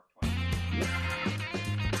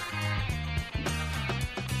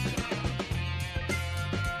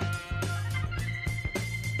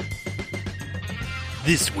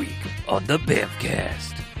This week on the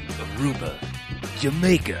BMFcast, Aruba,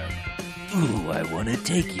 Jamaica. Ooh, I wanna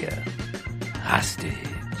take ya. Hostage.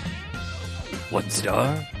 1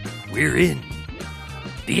 star, we're in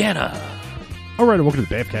Vienna. All right, and welcome to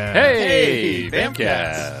the BMFcast. Hey,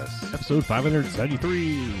 BMFcast. Episode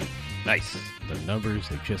 573. Nice. The numbers,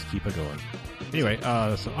 they just keep it going. Anyway,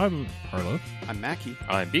 so I'm Harlow. I'm Mackie.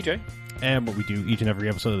 I'm BJ. And what we do each and every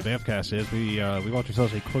episode of the BMFcast is we watch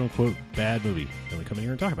ourselves a quote-unquote bad movie. Then we come in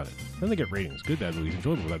here and talk about it. Then they get ratings. Good bad movies,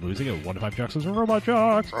 enjoyable bad movies. They get 1 to 5 jocks and robot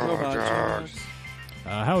jocks.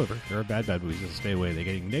 However, there are bad movies that stay away. They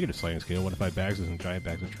get a negative sliding scale, 1 to 5 bags and giant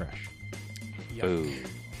bags of trash. Yuck.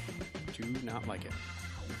 Do not like it.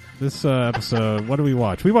 This episode, what do we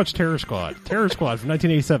watch? We watched Terror Squad. Terror Squad from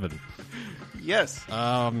 1987. Yes.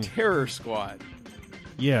 Terror Squad.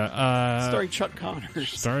 Yeah. Starring Chuck Connors.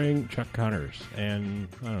 Starring Chuck Connors. And,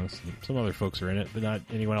 I don't know, some other folks are in it, but not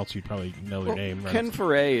anyone else you'd probably know their name. Right? Ken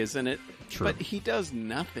Foray is in it, True. but he does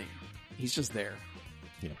nothing. He's just there.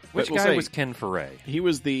 Yeah. Which guy was Ken Foray? He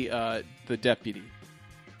was the deputy.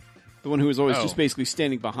 The one who was always just basically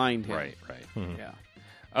standing behind him. Right. Mm-hmm. Yeah.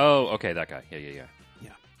 Oh, okay, that guy. Yeah.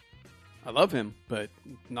 I love him, but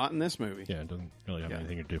not in this movie. Yeah, it doesn't really have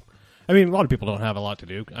anything to do. I mean, a lot of people don't have a lot to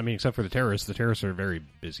do. I mean, except for the terrorists. The terrorists are very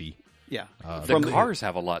busy. Yeah. The cars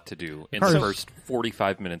have a lot to do in the first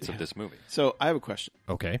 45 minutes of this movie. So I have a question.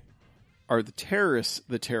 Okay. Are the terrorists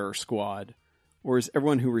the terror squad, or is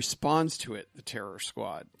everyone who responds to it the terror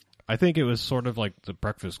squad? I think it was sort of like the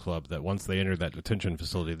Breakfast Club, that once they entered that detention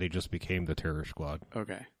facility, they just became the terror squad.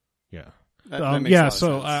 Okay. Yeah. That makes a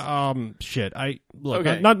lot of sense. Shit.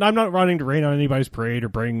 Okay. I'm not running to rain on anybody's parade or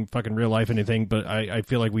bring fucking real life anything, but I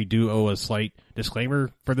feel like we do owe a slight disclaimer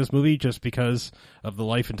for this movie just because of the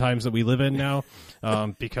life and times that we live in now.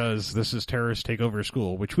 Because this is Terrorist Take Over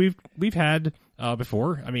School, which we've had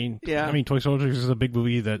before. I mean, Toy Soldiers is a big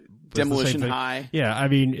movie that Demolition High. Yeah, I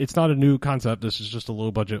mean, it's not a new concept. This is just a low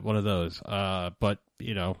budget one of those. But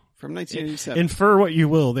you know, from 1987, infer what you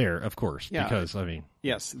will there, of course. Yeah. Because I mean,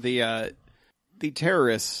 yes, the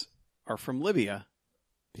terrorists are from Libya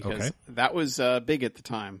because that was big at the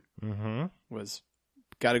time. Mm-hmm. Was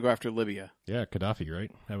got to go after Libya. Yeah, Gaddafi, right?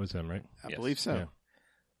 That was him, right? I believe so.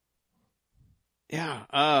 Yeah.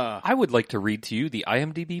 I would like to read to you the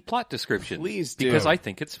IMDb plot description. Please do. Because I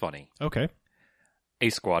think it's funny. Okay. A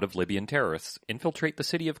squad of Libyan terrorists infiltrate the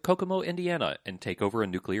city of Kokomo, Indiana, and take over a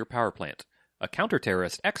nuclear power plant. A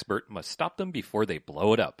counter-terrorist expert must stop them before they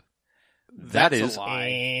blow it up. That is a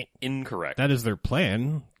lie. Incorrect. That is their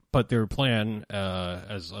plan, but their plan,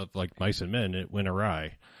 as of like mice and men, it went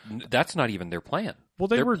awry. That's not even their plan. Well,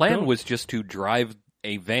 their plan was just to drive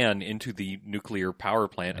a van into the nuclear power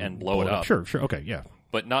plant and blow it up. Sure. Okay, yeah.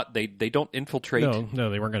 But not they don't infiltrate. No,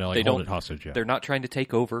 they weren't going to hold it hostage. Yeah. They're not trying to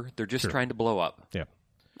take over. They're just trying to blow up. Yeah.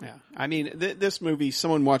 Yeah. I mean, this movie,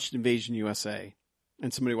 someone watched Invasion USA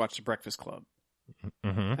and somebody watched The Breakfast Club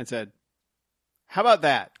and said, how about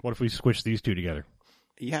that? What if we squish these two together?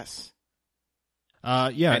 Yes.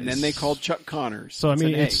 Yeah. And then they called Chuck Connors. So, I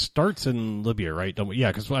mean, it starts in Libya, right? Don't we? Yeah,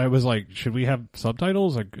 because I was like, should we have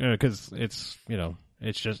subtitles? Because it's,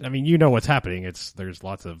 it's just, I mean, you know what's happening. There's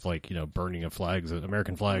lots of, like, burning of flags,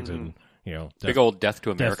 American flags, and, big old death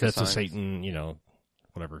to America death to signs. Satan,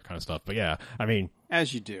 whatever kind of stuff. But yeah, I mean.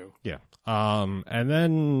 As you do. Yeah. And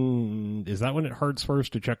then, is that when it hurts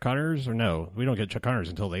first to Chuck Connors? Or no? We don't get Chuck Connors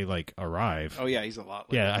until they, like, arrive. Oh, yeah, he's a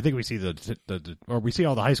lot later. Yeah, I think we see or we see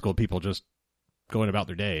all the high school people just going about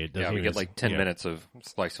their day. We get like 10 minutes of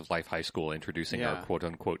Slice of Life High School introducing our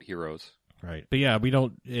quote-unquote heroes. Right. But yeah, we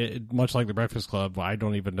don't, much like the Breakfast Club, I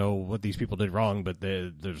don't even know what these people did wrong, but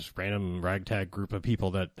there's random ragtag group of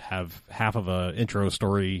people that have half of a intro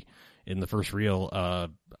story in the first reel,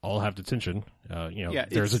 all have detention.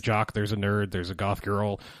 There's a jock, there's a nerd, there's a goth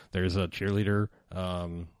girl, there's a cheerleader,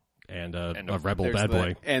 and a rebel bad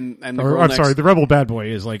boy. The rebel bad boy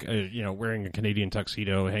is like, wearing a Canadian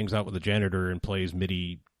tuxedo, hangs out with a janitor, and plays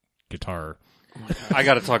MIDI guitar. I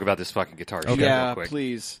got to talk about this fucking guitar shit real quick.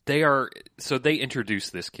 Please. They introduce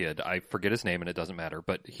this kid. I forget his name and it doesn't matter,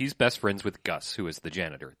 but he's best friends with Gus, who is the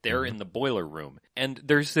janitor. They're in the boiler room, and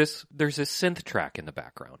there's this synth track in the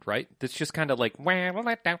background, right? That's just kind of like doing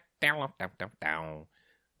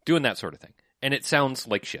that sort of thing, and it sounds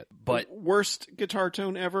like shit. But worst guitar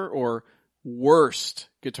tone ever, or worst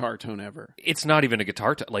guitar tone ever? It's not even a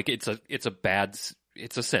guitar tone. Like it's a bad.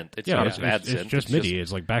 It's a synth. It's not a bad synth. It's just MIDI.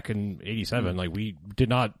 It's like back in '87. Like we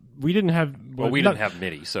didn't have. We didn't have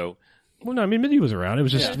MIDI. So well, no, I mean MIDI was around. It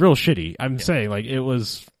was just real shitty. I'm saying like it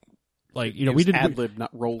was like, you know, we didn't ad-lib, not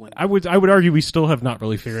rolling. I would argue we still have not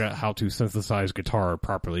really figured out how to synthesize guitar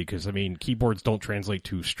properly, because I mean, keyboards don't translate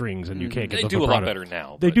to strings, and you can't get They the do a vibrato. lot better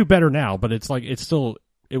now. They do better now, but it's like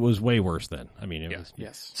it was way worse then. I mean, it was.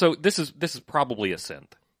 Yes. So this is probably a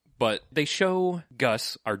synth, but they show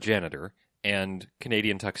Gus, our janitor, and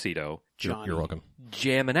Canadian Tuxedo You're welcome.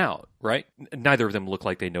 jamming out, right? Neither of them look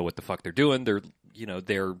like they know what the fuck they're doing.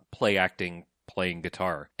 They're play acting, playing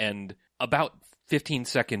guitar. And about 15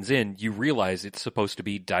 seconds in, you realize it's supposed to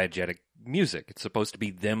be diegetic music. It's supposed to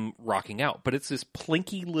be them rocking out, but it's this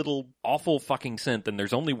plinky little awful fucking synth, and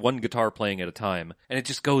there's only one guitar playing at a time, and it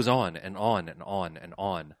just goes on and on and on and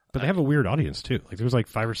on. But they have a weird audience too. Like there was like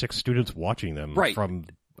 5 or 6 students watching them from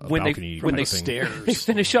a balcony. When they stairs, they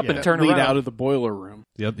finish up and turn lead around out of the boiler room.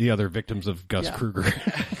 The other victims of Gus Kruger.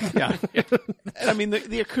 Yeah. And I mean,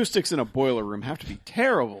 the acoustics in a boiler room have to be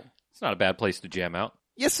terrible. It's not a bad place to jam out.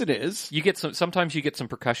 Yes, it is. You get sometimes you get some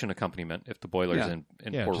percussion accompaniment if the boiler's in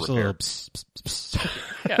poor just repair. a little pss, pss, pss,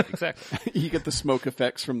 pss. Yeah, exactly. You get the smoke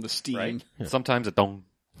effects from the steam. Right? Sometimes a dong,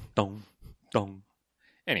 dong, dong.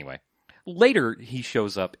 Anyway, later he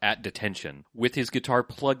shows up at detention with his guitar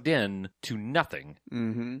plugged in to nothing.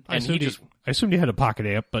 Mm-hmm. And I assumed he had a pocket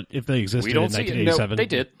amp, but if they existed We don't in see it. 1987, No, they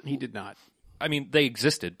did. He did not. I mean, they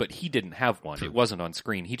existed, but he didn't have one. True. It wasn't on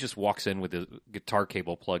screen. He just walks in with his guitar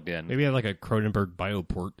cable plugged in. Maybe he had like a Cronenberg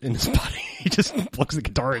bioport in his body. He just plugs the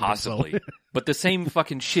guitar in. Possibly. But the same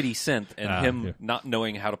fucking shitty synth and him not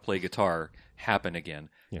knowing how to play guitar happen again.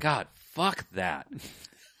 Yeah. God, fuck that.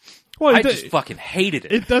 Well, I just fucking hated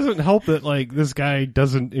it. It doesn't help that like this guy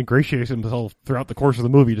doesn't ingratiate himself throughout the course of the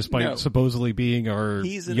movie, despite supposedly being our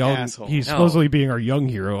asshole. He's supposedly being our young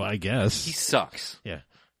hero, I guess. He sucks. Yeah.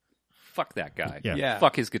 Fuck that guy. Yeah.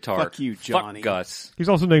 Fuck his guitar. Fuck you, Johnny. Fuck Gus. He's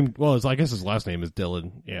also named, well, I guess his last name is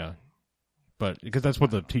Dylan. Yeah. But, because that's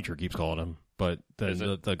what the teacher keeps calling him. But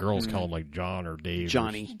the girls call him like John or Dave.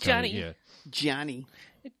 Johnny. Yeah. Johnny.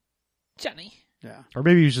 Yeah. Or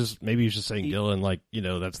maybe he's just saying Dylan, like, you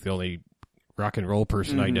know, that's the only rock and roll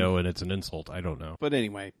person I know, and it's an insult. I don't know. But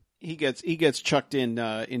anyway, he gets chucked in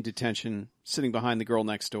detention, sitting behind the girl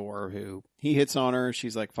next door, who he hits on her.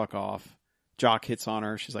 She's like, fuck off. Jock hits on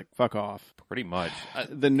her. She's like, fuck off. Pretty much.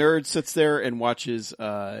 The nerd sits there and watches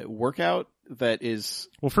workout that is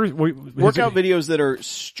workout videos that are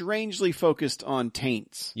strangely focused on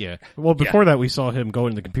taints. Yeah. Well, before that, we saw him go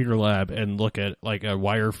into the computer lab and look at like a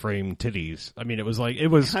wireframe titties. I mean, it was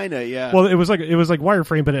kind of, yeah. Well, it was like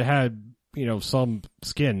wireframe, but it had, you know, some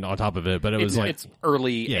skin on top of it, but it's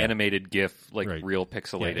early animated GIF, like real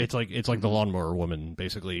pixelated. Yeah, it's like the lawnmower woman,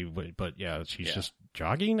 basically, but she's just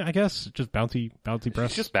jogging, I guess, just bouncy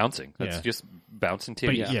breasts. She's just bouncing. That's just bouncing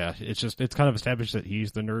titties. But it's kind of established that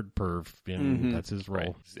he's the nerd perv, and that's his role.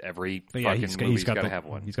 Right. Every fucking movie's got to have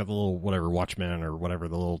one. He's got the little whatever Watchmen or whatever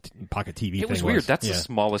the little pocket TV thing. It was weird. That's the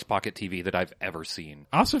smallest pocket TV that I've ever seen.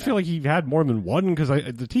 I also feel like he had more than one, because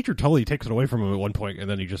the teacher totally takes it away from him at one point, and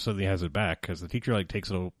then he just suddenly has it back, because the teacher like takes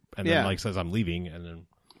it and then like says, I'm leaving, and then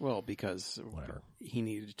because he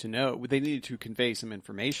needed to know, they needed to convey some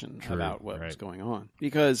information about what was going on,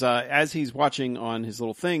 because as he's watching on his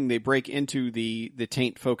little thing, they break into the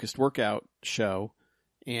taint focused workout show,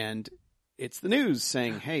 and it's the news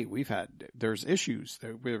saying, hey, there's issues.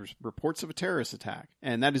 There's reports of a terrorist attack.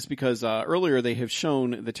 And that is because earlier they have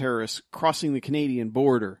shown the terrorists crossing the Canadian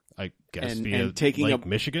border. I guess and taking Lake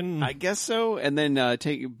Michigan? I guess so. And then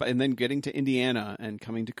getting to Indiana and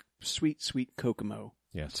coming to sweet, sweet Kokomo.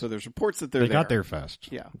 Yes. So there's reports that they got there fast.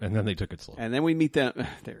 Yeah. And then they took it slow. And then we meet them.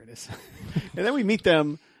 There it is. And then we meet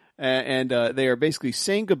them. And they are basically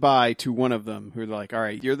saying goodbye to one of them, who are like, all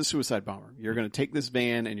right, you're the suicide bomber. You're going to take this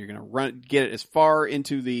van and you're going to get it as far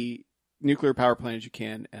into the nuclear power plant as you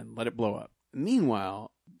can and let it blow up.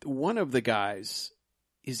 Meanwhile, one of the guys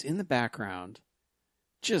is in the background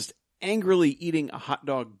just angrily eating a hot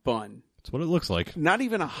dog bun. That's what it looks like. Not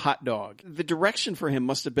even a hot dog. The direction for him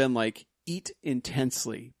must have been like, eat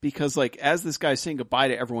intensely. Because like, as this guy's saying goodbye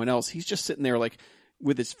to everyone else, he's just sitting there like,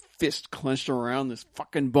 with his fist clenched around this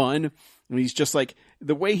fucking bun. And he's just like,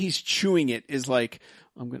 the way he's chewing it is like,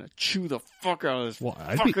 I'm going to chew the fuck out of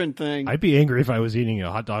this thing. I'd be angry if I was eating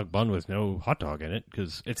a hot dog bun with no hot dog in it,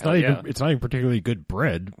 because it's not even particularly good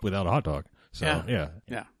bread without a hot dog. So,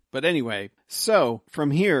 yeah. But anyway, so from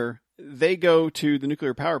here, they go to the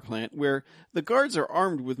nuclear power plant where the guards are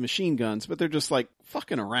armed with machine guns, but they're just like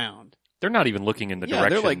fucking around. They're not even looking in the direction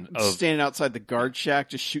they're like of standing outside the guard shack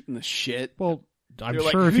just shooting the shit. Well, I'm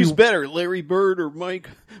They're sure like, who's better, Larry Bird or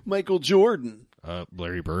Michael Jordan?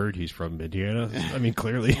 Larry Bird, he's from Indiana. I mean,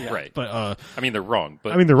 clearly. Right. But, I mean, they're wrong.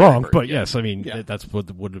 But they're wrong. Bird, but yes, I mean, that's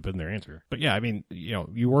what would have been their answer. But yeah, I mean, you know,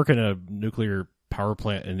 you work in a nuclear power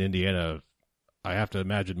plant in Indiana, I have to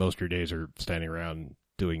imagine most of your days are standing around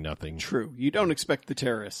doing nothing. True. You don't expect the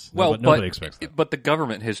terrorists. Well, nobody expects that. But the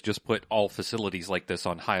government has just put all facilities like this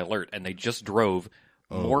on high alert, and they just drove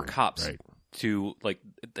more cops to, like,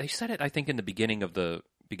 they said it, I think, in the beginning of the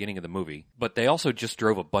movie, but they also just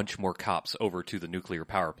drove a bunch more cops over to the nuclear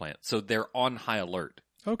power plant. So they're on high alert.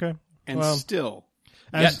 Okay. And still.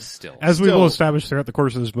 As we will establish throughout the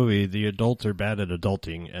course of this movie, the adults are bad at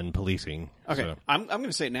adulting and policing. Okay. So. I'm going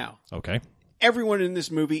to say it now. Okay. Everyone in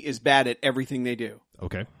this movie is bad at everything they do.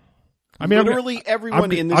 Okay. I mean, literally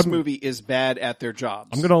everyone in this movie is bad at their jobs.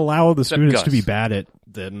 I'm going to allow the students to be bad at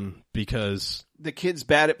them because the kid's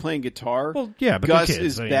bad at playing guitar. Well, yeah, but Gus the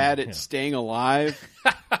kids, is bad at staying alive.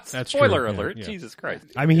 That's Spoiler true. alert! Yeah. Jesus Christ!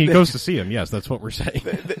 I mean, he goes to see him. Yes, that's what we're saying.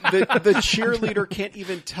 The cheerleader can't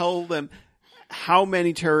even tell them how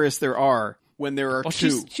many terrorists there are when there are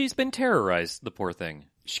two. She's been terrorized. The poor thing.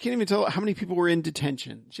 She can't even tell how many people were in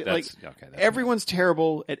detention. Everyone's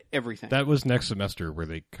terrible at everything. That was next semester where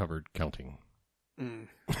they covered counting.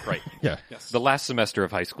 Right. Yeah. Yes. The last semester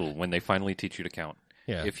of high school when they finally teach you to count.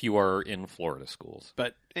 Yeah. If you are in Florida schools.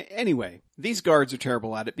 But anyway, these guards are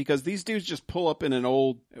terrible at it because these dudes just pull up in an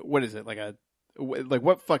old, what is it, like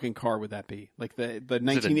what fucking car would that be? Like the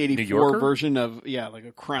 1984 version of, like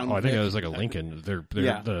a Crown. Oh, I think it was like a Lincoln.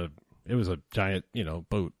 It was a giant,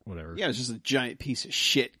 boat, whatever. Yeah, it's just a giant piece of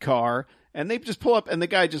shit car. And they just pull up and the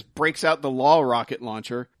guy just breaks out the law rocket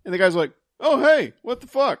launcher. And the guy's like, oh, hey, what the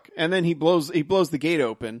fuck? And then he blows the gate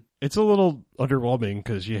open. It's a little underwhelming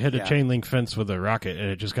because you hit a chain link fence with a rocket and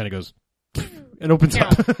it just kind of goes and opens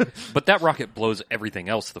up. But that rocket blows everything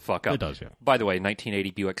else the fuck up. It does, yeah. By the way,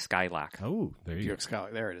 1980 Buick Skylark. Oh, there you go. Buick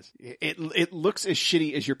Skylark, there it is. It looks as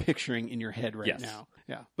shitty as you're picturing in your head right Yes. now.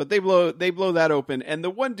 Yeah, but they blow that open, and the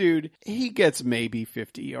one dude, he gets maybe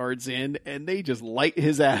 50 yards in, and they just light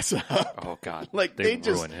his ass up. Oh god, like they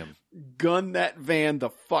just ruin him. Gun that van the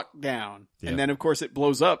fuck down, and then of course it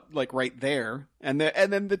blows up like right there, and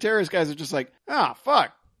then the terrorist guys are just like,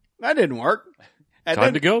 fuck, that didn't work. And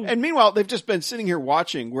Time to go. And meanwhile, they've just been sitting here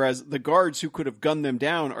watching, whereas the guards who could have gunned them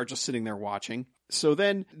down are just sitting there watching. So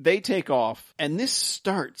then they take off, and this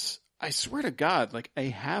starts, I swear to God, like a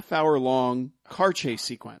half-hour long car chase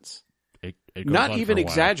sequence. It Not even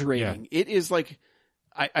exaggerating. Yeah. It is like,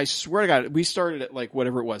 I swear to God, we started at like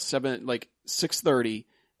whatever it was, 6:30,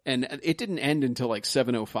 and it didn't end until like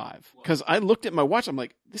 7:05. Because I looked at my watch, I'm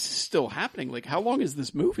like, this is still happening. Like, how long is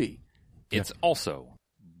this movie? It's also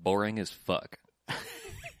boring as fuck.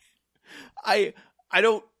 I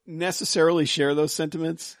don't necessarily share those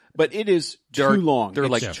sentiments, but it is too long. There are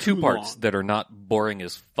It's like two too parts long. that are not boring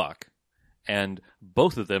as fuck, and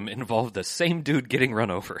both of them involve the same dude getting run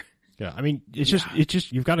over. Yeah, I mean, it's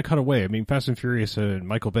just you've got to cut away. I mean, Fast and Furious and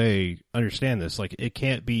Michael Bay understand this. Like, it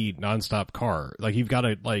can't be nonstop car. Like, you've got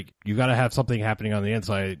to have something happening on the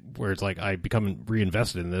inside where it's like I become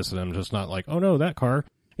reinvested in this, and I'm just not like, oh no, that car.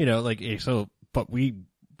 But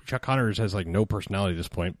Chuck Connors has like no personality at this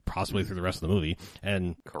point, possibly through the rest of the movie,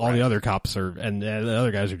 and all the other cops and the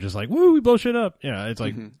other guys are just like, woo, we blow shit up. Yeah, it's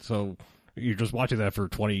like so. You're just watching that for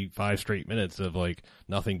 25 straight minutes of like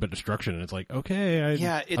nothing but destruction, and it's like, okay,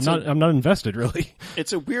 I'm not invested really.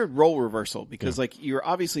 It's a weird role reversal because like you're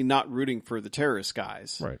obviously not rooting for the terrorist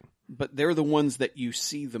guys, right? But they're the ones that you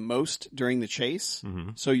see the most during the chase,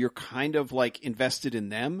 so you're kind of like invested in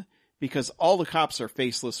them because all the cops are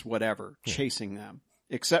faceless, whatever, chasing them,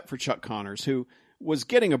 except for Chuck Connors, who was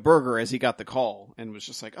getting a burger as he got the call and was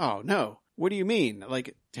just like, oh no, what do you mean?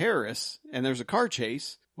 Like terrorists and there's a car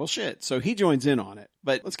chase. Well, shit. So he joins in on it.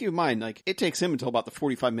 But let's keep in mind, like, it takes him until about the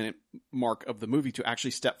 45-minute mark of the movie to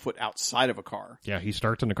actually step foot outside of a car. Yeah, he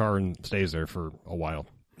starts in the car and stays there for a while.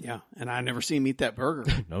 Yeah, and I never see him eat that burger.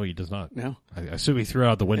 No, he does not. No. I assume he threw it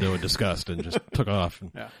out the window in disgust and just took off.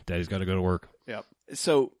 And Daddy's got to go to work. Yeah.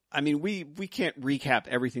 So, I mean, we can't recap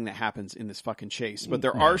everything that happens in this fucking chase, but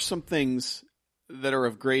there are some things that are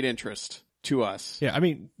of great interest to us. Yeah, I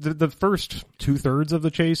mean, the first 2/3 of the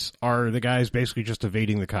chase are the guys basically just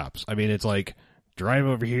evading the cops. I mean, it's like, drive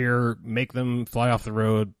over here, make them fly off the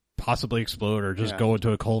road, possibly explode, or just go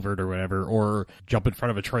into a culvert or whatever, or jump in front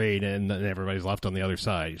of a train and then everybody's left on the other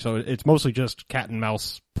side. So it's mostly just cat and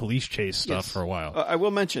mouse police chase stuff for a while. I will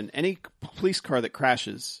mention, any police car that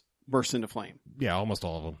crashes bursts into flame. Yeah, almost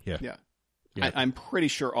all of them. Yeah. Yeah. I'm pretty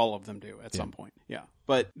sure all of them do at some point. Yeah.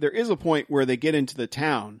 But there is a point where they get into the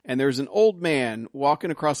town and there's an old man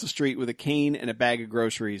walking across the street with a cane and a bag of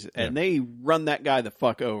groceries and they run that guy the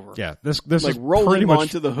fuck over. Yeah. This like is rolling him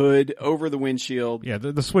onto the hood, over the windshield. Yeah.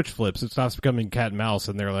 The switch flips. It stops becoming cat and mouse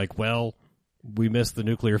and they're like, well, we missed the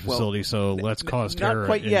nuclear facility, so let's cause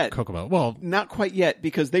terror in Kokomo. Well, not quite yet,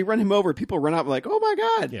 because they run him over. People run up like, oh my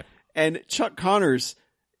God. Yeah. And Chuck Connors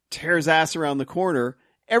tears ass around the corner.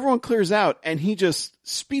 Everyone clears out, and he just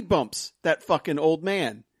speed bumps that fucking old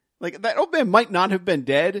man. Like, that old man might not have been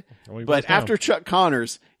dead, but after Chuck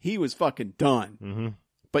Connors, he was fucking done. Mm-hmm.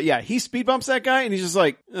 But yeah, he speed bumps that guy, and he's just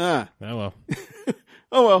like, oh well.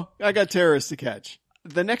 Oh well, I got terrorists to catch.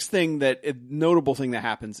 The next thing a notable thing that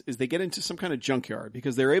happens is they get into some kind of junkyard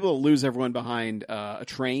because they're able to lose everyone behind a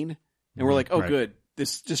train. And we're like, oh, good.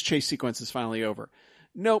 This chase sequence is finally over.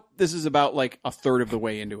 Nope. This is about like a third of the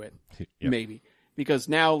way into it. Maybe. Because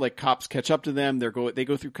now like cops catch up to them. They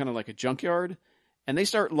go through kind of like a junkyard and they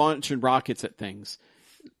start launching rockets at things.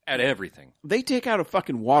 At everything. They take out a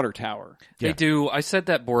fucking water tower. They do. I said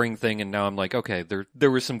that boring thing and now I'm like, okay,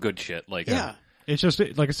 there was some good shit. Like, yeah. It's just,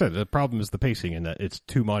 like I said, the problem is the pacing in that it's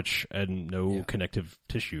too much and no connective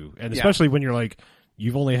tissue. And especially when you're like,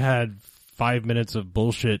 you've only had 5 minutes of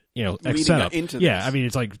bullshit, setup. Yeah, I mean,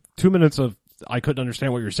 it's like 2 minutes of, I couldn't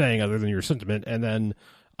understand what you're saying other than your sentiment, and then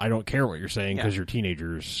I don't care what you're saying because you're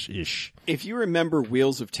teenagers-ish. If you remember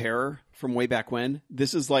Wheels of Terror from way back when,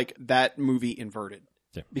 this is like that movie inverted.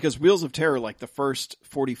 Yeah. Because Wheels of Terror, like the first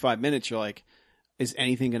 45 minutes, you're like, is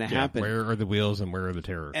anything going to happen? Where are the wheels and where are the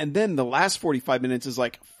terror? And then the last 45 minutes is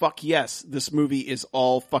like, fuck yes, this movie is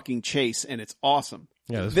all fucking chase and it's awesome.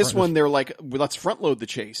 Yeah, this one, they're like, well, let's front load the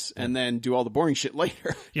chase and then do all the boring shit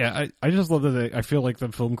later. Yeah, I just love that I feel like the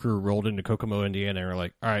film crew rolled into Kokomo, Indiana and are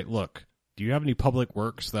like, all right, look, do you have any public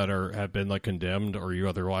works that have been like condemned or you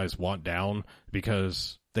otherwise want down?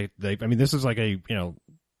 Because I mean, this is like a,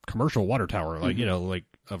 commercial water tower, like, like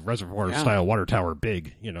a reservoir style water tower,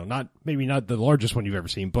 big, maybe not the largest one you've ever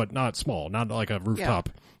seen, but not small, not like a rooftop.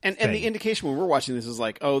 And the indication when we're watching this is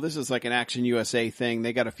like, oh, this is like an Action USA thing.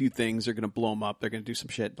 They got a few things. They're going to blow them up. They're going to do some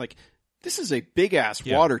shit. Like, this is a big ass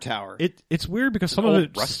water tower. It's weird because some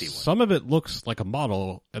of it looks like a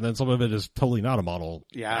model, and then some of it is totally not a model.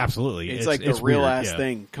 Yeah, absolutely. It's like the real ass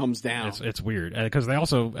thing comes down. It's weird because they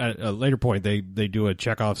also at a later point they do a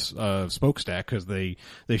Chekhov's smokestack because they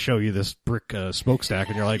show you this brick smokestack,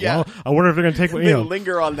 and you're like, well, I wonder if they're going to take they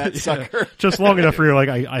linger on that sucker just long enough for you. Like,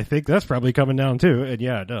 I think that's probably coming down too, and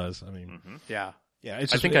it does. I mean, yeah. Yeah, I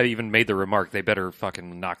think I even made the remark they better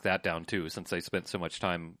fucking knock that down too, since they spent so much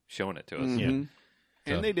time showing it to us. Mm-hmm.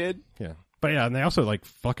 Yeah, and they did. Yeah, but and they also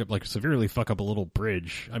severely fuck up a little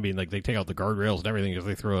bridge. I mean, like they take out the guardrails and everything because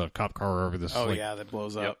they throw a cop car over this. Oh that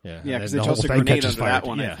blows up. Yeah, because they toss a grenade under that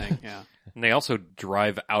one. I think. Yeah, and they also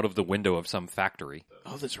drive out of the window of some factory.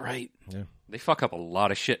 Oh, that's right. Yeah, they fuck up a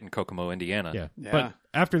lot of shit in Kokomo, Indiana. Yeah, but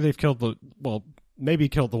after they've killed maybe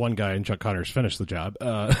killed the one guy and Chuck Connors finished the job.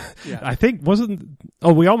 I think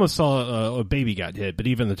we almost saw a baby got hit, but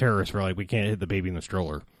even the terrorists were like, we can't hit the baby in the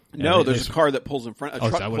stroller. No, there's a car that pulls in front, a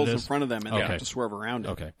truck pulls in front of them and they have to swerve around it.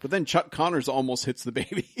 Okay. But then Chuck Connors almost hits the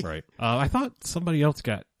baby. Right. I thought somebody else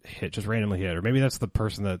got hit, just randomly hit, or maybe that's the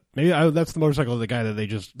person that's the motorcycle of the guy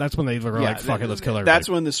that that's when they were like, fuck it, let's kill everybody. That's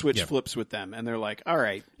when the switch flips with them and they're like, all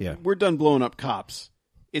right, we're done blowing up cops.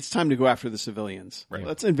 It's time to go after the civilians. Right.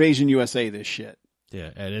 Let's Invasion USA this shit. Yeah,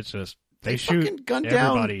 and it's just they shoot gun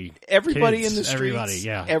everybody, down everybody kids, in the streets. Everybody,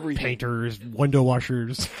 everything. Painters, window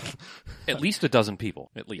washers. At least a dozen people,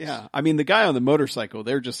 at least. Yeah, I mean the guy on the motorcycle,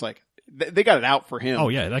 they're just like they got it out for him. Oh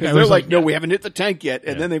yeah, that guy they're like, no, we haven't hit the tank yet,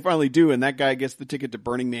 and then they finally do, and that guy gets the ticket to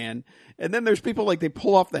Burning Man. And then there's people like they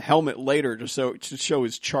pull off the helmet later to show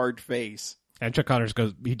his charred face. And Chuck Connors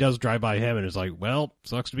he does drive by him and is like, well,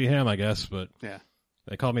 sucks to be him, I guess, but yeah.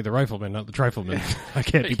 They call me the rifleman, not the trifleman. I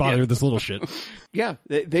can't be bothered with this little shit. Yeah,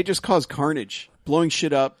 they just cause carnage. Blowing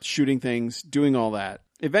shit up, shooting things, doing all that.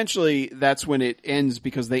 Eventually, that's when it ends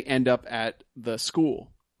because they end up at the school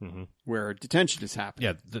where detention is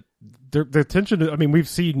happening. Yeah, the detention, I mean, we've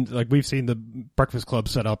seen the Breakfast Club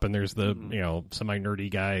set up and there's the, semi-nerdy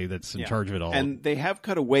guy that's in charge of it all. And they have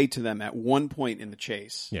cut away to them at one point in the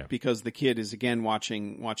chase because the kid is again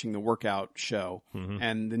watching the workout show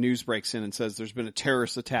and the news breaks in and says there's been a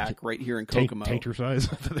terrorist attack right here in Kokomo. Tainter size.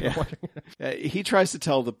 He tries to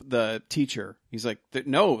tell the teacher, he's like,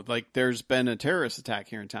 no, like there's been a terrorist attack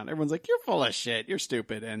here in town. Everyone's like, you're full of shit, you're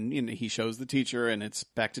stupid. And he shows the teacher and it's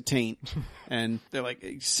back to taint. And they're like,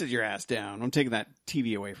 sit your ass down. I'm taking that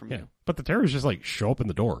TV away from you. But the terrorists just like show up in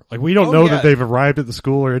the door. Like we don't know that they've arrived at the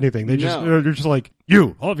school or anything. They're just like,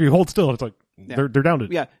 all of you hold still. It's like they're down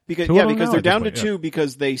to because they're down to two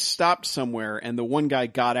because they stopped somewhere and the one guy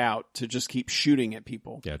got out to just keep shooting at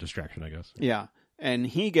people. Yeah, distraction, I guess. Yeah. And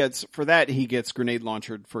he gets grenade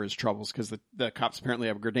launched for his troubles because the cops apparently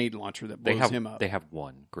have a grenade launcher that blows him up. They have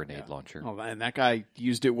one grenade launcher. Oh, and that guy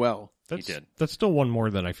used it well. He did. That's still one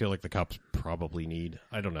more than I feel like the cops probably need.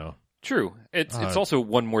 I don't know. True. It's also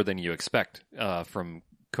one more than you expect from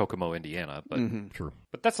Kokomo, Indiana. But True.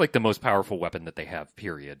 But that's like the most powerful weapon that they have,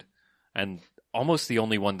 period. And almost the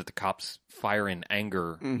only one that the cops fire in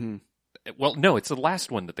anger. Mm-hmm. Well, no, it's the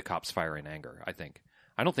last one that the cops fire in anger, I think.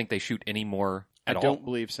 I don't think they shoot any more at all. I don't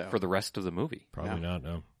believe so. For the rest of the movie. Probably not,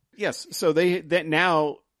 no. Yes, so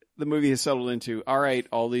now the movie has settled into, all right,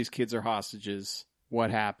 all these kids are hostages.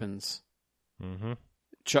 What happens? Mm-hmm.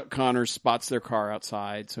 Chuck Connors spots their car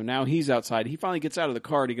outside, so now he's outside. He finally gets out of the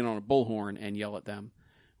car to get on a bullhorn and yell at them,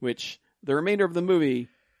 which the remainder of the movie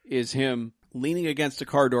is him leaning against a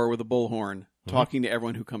car door with a bullhorn, talking to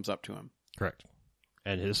everyone who comes up to him. Correct.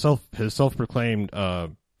 And his self-proclaimed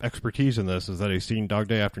expertise in this is that he's seen Dog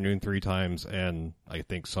Day Afternoon 3 times, and I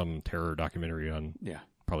think some terror documentary on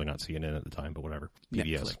probably not CNN at the time, but whatever.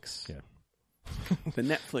 PBS. Netflix. Yeah. The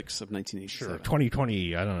Netflix of 1987. Sure,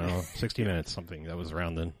 2020, I don't know, 60 Minutes, something that was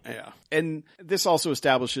around then. Yeah. And this also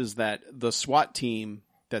establishes that the SWAT team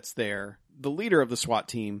that's there, the leader of the SWAT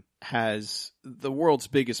team has the world's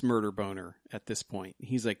biggest murder boner at this point.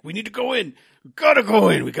 He's like, we need to go in. We gotta go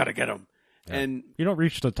in. We gotta get him. Yeah. And you don't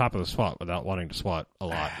reach the top of the SWAT without wanting to SWAT a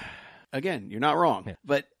lot. Again, you're not wrong. Yeah.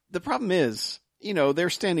 But the problem is, they're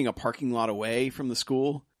standing a parking lot away from the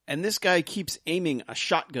school, and this guy keeps aiming a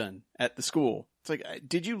shotgun at the school. It's like,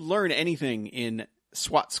 did you learn anything in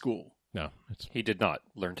SWAT school? No. He did not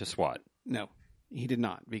learn to SWAT. No, he did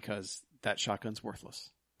not, because that shotgun's worthless.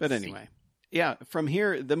 But anyway. Yeah, from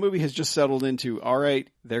here, the movie has just settled into, all right,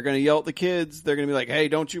 they're going to yell at the kids. They're going to be like, hey,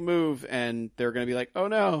 don't you move. And they're going to be like, oh,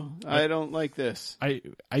 no, I don't like this.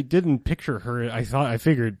 I didn't picture her. I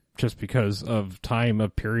figured just because of time, a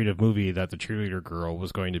period of movie that the cheerleader girl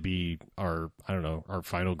was going to be our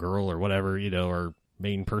final girl or whatever, our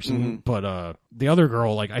main person. Mm-hmm. But the other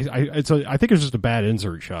girl, I think it's just a bad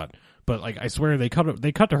insert shot. But I swear they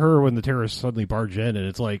cut to her when the terrorists suddenly barge in, and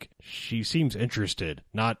it's like she seems interested,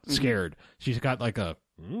 not scared. Mm-hmm. She's got a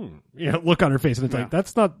look on her face, and it's like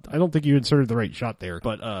that's not. I don't think you inserted the right shot there.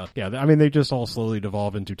 But they just all slowly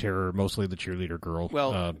devolve into terror. Mostly the cheerleader girl.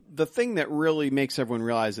 Well, the thing that really makes everyone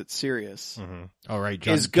realize it's serious, all right,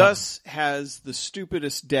 is Gus has the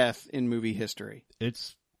stupidest death in movie history.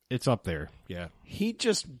 It's up there. Yeah, he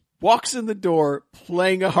just walks in the door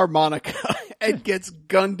playing a harmonica and gets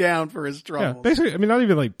gunned down for his troubles. Yeah, basically, not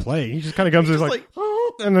even playing. He just kind of comes in like,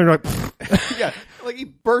 oh, and they're like, yeah, he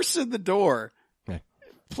bursts in the door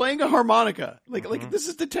playing a harmonica. Like this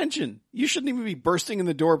is detention. You shouldn't even be bursting in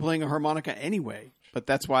the door playing a harmonica anyway. But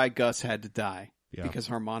that's why Gus had to die. Yeah. Because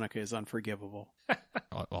harmonica is unforgivable.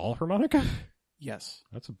 All harmonica? Yes.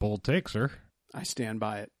 That's a bold take, sir. I stand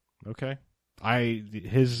by it. Okay.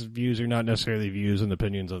 His views are not necessarily views and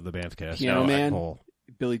opinions of the BMFcast. Piano Man,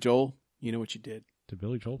 Billy Joel, you know what you did. Did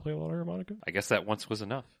Billy Joel play a lot of harmonica? I guess that once was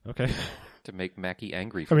enough. Okay. To make Mackie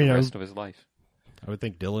angry for the rest of his life. I would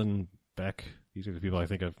think Dylan, Beck, these are the people I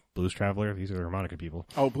think of. Blues Traveler, these are the harmonica people.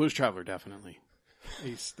 Oh, Blues Traveler, definitely.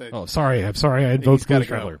 Sorry. I'm sorry. I vote Blues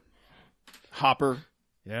Traveler. Hopper.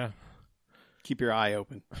 Yeah. Keep your eye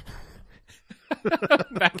open.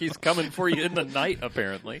 Mackie's coming for you in the night,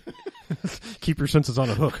 apparently. Keep your senses on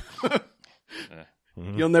a hook.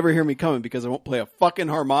 You'll never hear me coming because I won't play a fucking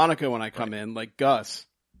harmonica when I come in, like Gus.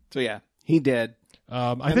 So yeah, he dead.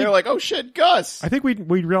 They're like, oh shit, Gus! I think we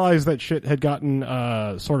realized that shit had gotten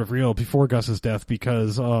sort of real before Gus's death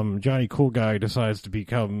because Johnny Cool Guy decides to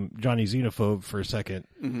become Johnny Xenophobe for a second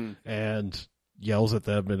and yells at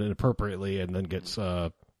them inappropriately and then gets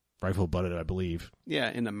rifle butted, I believe.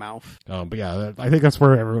 Yeah, in the mouth. But yeah, I think that's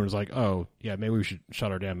where everyone was like, oh, yeah, maybe we should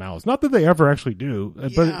shut our damn mouths. Not that they ever actually do,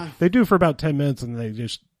 but they do for about 10 minutes and they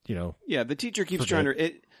just, Yeah, the teacher keeps trying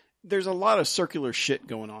to... There's a lot of circular shit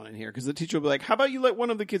going on in here because the teacher will be like, how about you let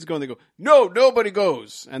one of the kids go? And they go, no, nobody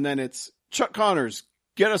goes. And then it's Chuck Connors,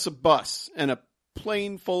 get us a bus and a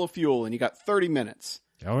plane full of fuel and you got 30 minutes.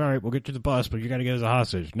 All right, we'll get you the bus, but you got to get us a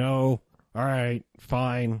hostage. No. All right,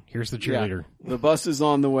 fine. Here's the cheerleader. Yeah, the bus is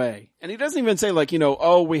on the way. And he doesn't even say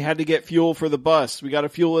oh, we had to get fuel for the bus. We got to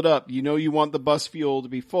fuel it up. You want the bus fuel to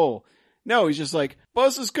be full. No, he's just like,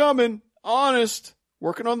 bus is coming. Honest.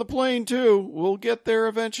 Working on the plane too. We'll get there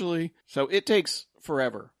eventually. So it takes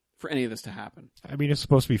forever for any of this to happen. I mean, it's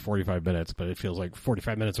supposed to be 45 minutes, but it feels like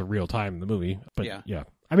 45 minutes of real time in the movie. But yeah.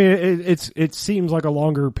 I mean, it seems like a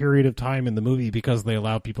longer period of time in the movie because they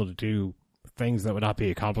allow people to do things that would not be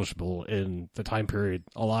accomplishable in the time period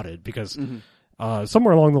allotted because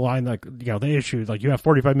somewhere along the line, like, they issued, like, you have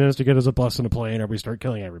 45 minutes to get us a bus and a plane or we start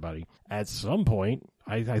killing everybody. At some point,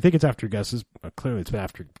 I think it's after clearly it's been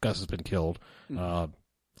after Gus has been killed. I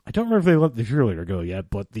don't remember if they let the cheerleader go yet,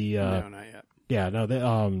 but no, not yet. Yeah,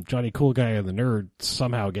 no, Johnny Cool Guy and the nerd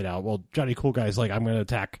somehow get out. Well, Johnny Cool Guy's like, I'm going to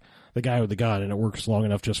attack the guy with the gun, and it works long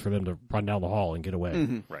enough just for them to run down the hall and get away.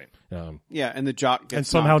 Mm-hmm. Right. And the jock gets and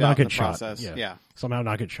somehow knocked not out in get the shot. process. Yeah. Somehow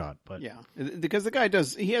not get shot. But yeah, because the guy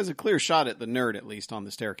he has a clear shot at the nerd, at least on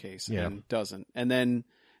the staircase, and doesn't. And then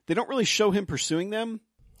they don't really show him pursuing them.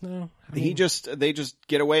 No. They just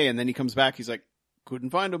get away, and then he comes back. He's like,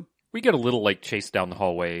 couldn't find him. We get a little like chase down the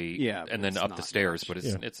hallway, and then up the stairs, but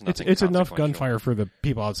it's nothing. It's enough gunfire for the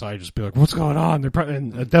people outside just be like, "What's going on?" They're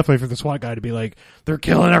and definitely for the SWAT guy to be like, "They're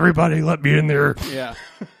killing everybody. Let me in there." Yeah.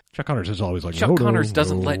 Chuck Connors is always like, Chuck Connors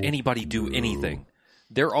doesn't let anybody do anything.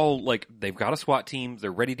 They're all like, they've got a SWAT team.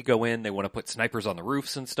 They're ready to go in. They want to put snipers on the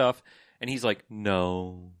roofs and stuff. And he's like,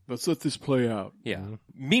 no. Let's let this play out. Yeah. Mm-hmm.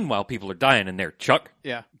 Meanwhile, people are dying in there, Chuck.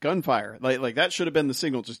 Yeah. Gunfire. Like that should have been the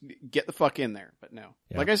signal. Just get the fuck in there. But no.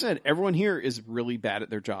 Yeah. Like I said, everyone here is really bad at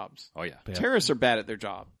their jobs. Oh, yeah. Terrorists are bad at their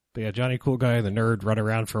job. But yeah, Johnny Cool Guy and the nerd run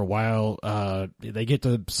around for a while. They get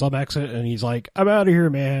to some exit, and he's like, I'm out of here,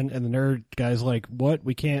 man. And the nerd guy's like, what?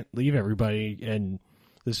 We can't leave everybody. And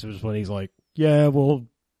this is when he's like, yeah, well,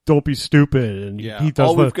 don't be stupid. And he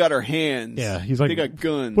does we've got our hands. Yeah, he's like, they got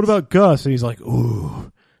guns. What about Gus? And he's like,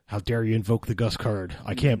 ooh, how dare you invoke the Gus card?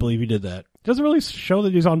 I can't believe you did that. Doesn't really show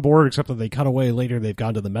that he's on board, except that they cut away later. They've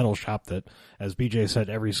gone to the metal shop that, as BJ said,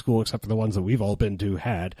 every school except for the ones that we've all been to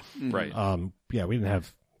had. Right. Yeah, we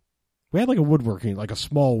had like a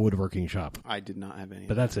small woodworking shop. I did not have any.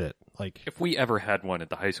 But that's it. Like, if we ever had one at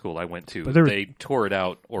the high school I went to, but they tore it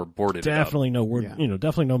out or boarded it up. Definitely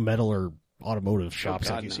no metal or automotive shops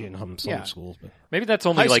like you see in some schools. But maybe that's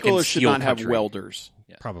only high like in schoolers should steel not country. Have welders.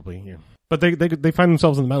 Yeah. Probably, yeah. But they find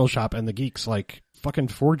themselves in the metal shop, and the geek's like fucking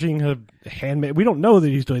forging a handmade. We don't know that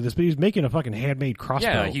he's doing this, but he's making a fucking handmade crossbow.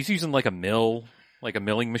 Yeah, he's using like a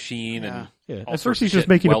milling machine, and at first he's just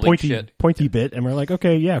making a pointy bit, and we're like,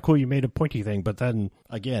 okay, yeah, cool, you made a pointy thing, but then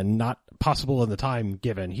again, not possible in the time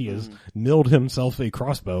given. He has milled himself a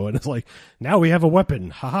crossbow, and it's like, now we have a weapon.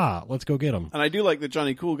 Haha, let's go get him. And I do like that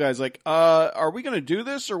Johnny Cool Guy's like, are we going to do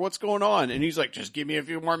this or what's going on? And he's like, just give me a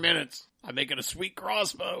few more minutes. I'm making a sweet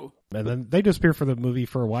crossbow. And then they disappear for the movie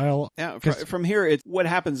for a while. Yeah, from here, what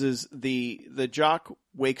happens is the jock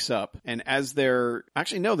wakes up, and as they're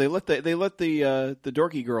actually no, they let the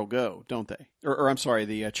dorky girl go, don't they? Or I'm sorry,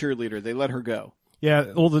 the cheerleader. They let her go.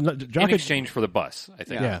 Yeah, well, the jock in exchange for the bus, I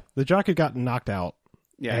think. Yeah, the jock had gotten knocked out.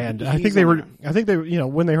 Yeah, and I think they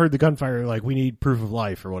when they heard the gunfire, like, we need proof of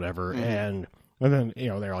life or whatever, and then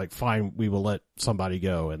they're like, fine, we will let somebody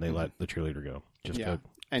go, and they let the cheerleader go.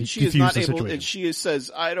 And she is not able, and she says,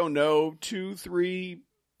 I don't know, 2, 3.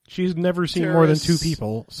 She's never seen more than 2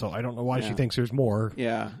 people, so I don't know why she thinks there's more.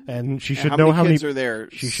 Yeah. And she should know how many kids are there.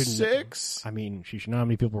 She should 6? I mean, she should know how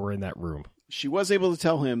many people were in that room. She was able to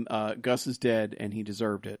tell him Gus is dead and he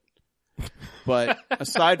deserved it. But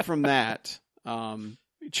aside from that,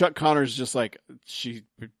 Chuck Connors is just like,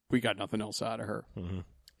 we got nothing else out of her. Mm-hmm.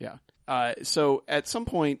 Yeah. So at some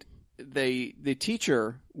point, the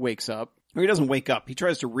teacher wakes up. Or he doesn't wake up. He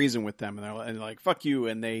tries to reason with them, and they're like, fuck you.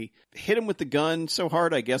 And they hit him with the gun so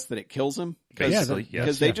hard, I guess, that it kills him.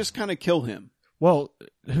 Because they just kind of kill him. Well,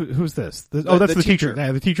 who's this? That's the teacher.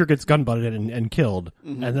 Yeah, the teacher gets gun butted and killed.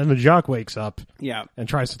 Mm-hmm. And then the jock wakes up and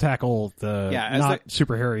tries to tackle the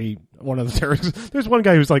super hairy one of the terrorists. There's one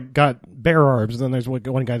guy who's like got bare arms, and then there's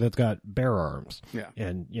one guy that's got bare arms. Yeah.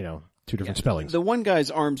 And, 2 different spellings. The one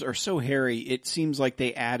guy's arms are so hairy, it seems like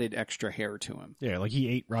they added extra hair to him. Yeah, like he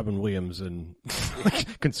ate Robin Williams and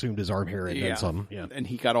consumed his arm hair and then some. Yeah. And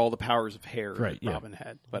he got all the powers of hair that Robin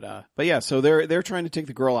had. But yeah, so they're trying to take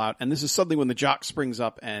the girl out, and this is suddenly when the jock springs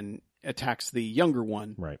up and attacks the younger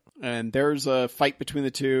one. Right. And there's a fight between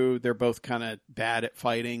the two. They're both kind of bad at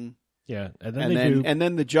fighting. Yeah, and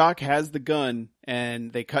then the jock has the gun,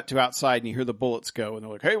 and they cut to outside, and you hear the bullets go, and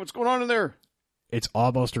they're like, "Hey, what's going on in there?" It's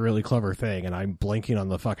almost a really clever thing, and I'm blanking on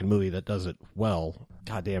the fucking movie that does it well.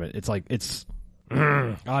 God damn it. It's like, it's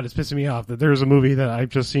pissing me off that there's a movie that I've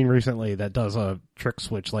just seen recently that does a trick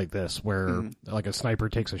switch like this, where like a sniper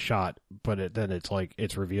takes a shot, but then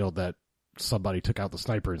it's revealed that somebody took out the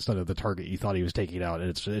sniper instead of the target you thought he was taking out, and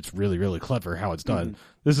it's really, really clever how it's done.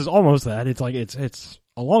 This is almost that. It's like, it's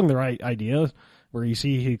along the right idea, where you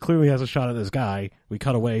see he clearly has a shot at this guy. We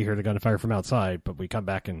cut away, hear the gunfire from outside, but we come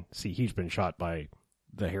back and see he's been shot by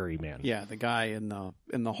the hairy man. Yeah, the guy in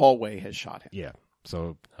the hallway has shot him. Yeah,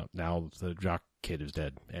 so now the jock kid is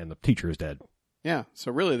dead, and the teacher is dead. Yeah,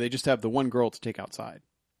 so really they just have the one girl to take outside.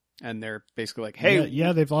 And they're basically like, hey.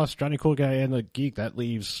 Yeah, they've lost Johnny Cool Guy and the Geek. That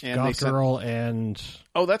leaves Goth Girl and...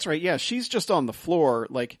 Oh, that's right. Yeah, she's just on the floor,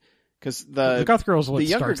 like, because the Goth Girl's what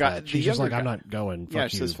starts guy, that. She's just like, I'm not going.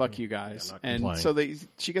 Fuck she says, fuck you guys. And so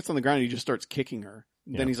she gets on the ground and he just starts kicking her.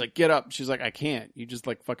 Then he's like, get up. She's like, I can't. You just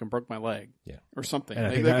like fucking broke my leg. Yeah. Or something.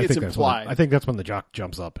 And it's implied. I think that's when the jock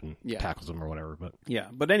jumps up and tackles him or whatever.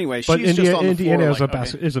 But anyway, she's just on the floor. Indiana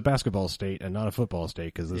like, is a basketball state and not a football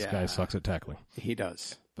state because this guy sucks at tackling. He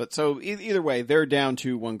does. But so either way, they're down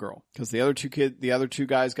to one girl because the other two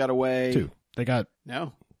guys got away. Two.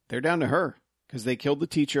 No, they're down to her because they killed the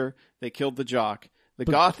teacher. They killed the jock. The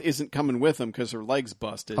goth isn't coming with them because her leg's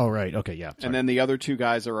busted. Oh, right. Okay, yeah. Sorry. And then the other two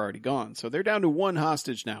guys are already gone. So they're down to one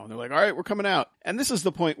hostage now. And they're like, all right, we're coming out. And this is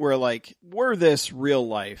the point where, like, were this real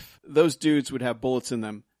life, those dudes would have bullets in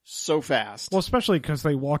them so fast. Well, especially because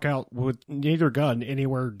they walk out with neither gun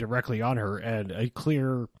anywhere directly on her and a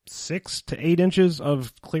clear 6 to 8 inches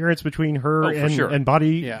of clearance between her and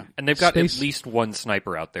body. Yeah. And they've got space. at least one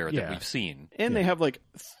sniper out there that we've seen. And they have like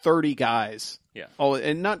 30 guys. Yeah. Oh,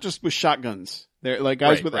 and not just with shotguns. They're like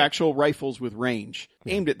guys with actual rifles with range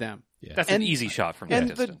aimed at them. Yeah. That's an easy shot from that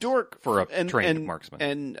distance. And the dork for a trained marksman.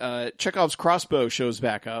 And Chekhov's crossbow shows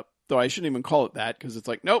back up. Though I shouldn't even call it that because it's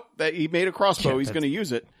like, nope, he made a crossbow. He's going to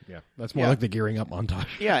use it. Yeah, that's more like the gearing up montage.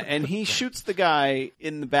 Yeah, and he shoots the guy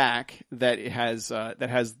in the back that has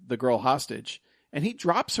the girl hostage, and he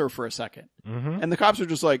drops her for a second. Mm-hmm. And the cops are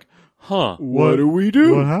just like, huh, what do we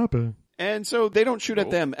do? What happened? And so they don't shoot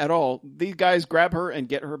at them at all. These guys grab her and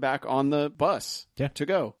get her back on the bus to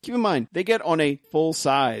go. Keep in mind, they get on a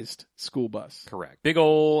full-sized school bus. Correct. Big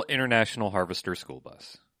ol' International Harvester school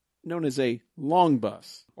bus. Known as a long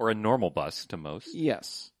bus. Or a normal bus to most.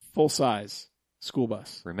 Yes. Full-size school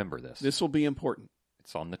bus. Remember this. This will be important.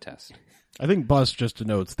 It's on the test. I think bus just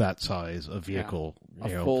denotes that size of vehicle.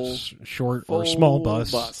 Yeah. Full, short or small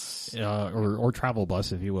bus. Or travel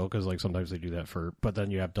bus, if you will, because like sometimes they do that but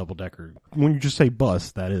then you have double-decker. When you just say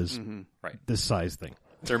bus, that is right. This size thing.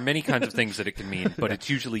 There are many kinds of things that it can mean, but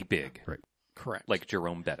it's usually big. Right. Correct. Like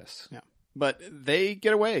Jerome Bettis. Yeah. But they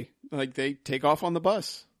get away. Like they take off on the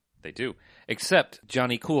bus. They do. Except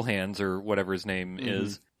Johnny Cool Hands, or whatever his name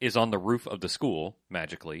is on the roof of the school,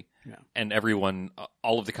 magically. Yeah. And everyone,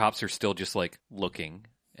 all of the cops are still just like looking,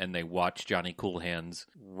 and they watch Johnny Cool Hands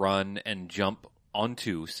run and jump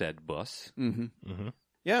onto said bus. Mm-hmm. Mm-hmm.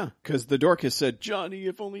 Yeah, because the Dorcas said, Johnny,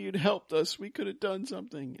 if only you'd helped us, we could have done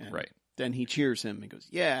something. And then he cheers him and goes,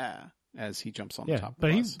 yeah, as he jumps on the top of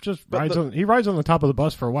the bus. He just rides on the top of the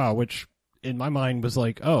bus for a while, which in my mind was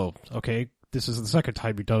like, oh, okay. This is the second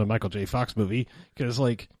time you've done a Michael J. Fox movie because,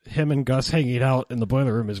 like, him and Gus hanging out in the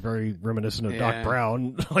boiler room is very reminiscent of Doc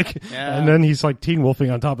Brown. And then he's like teen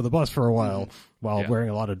wolfing on top of the bus for a while wearing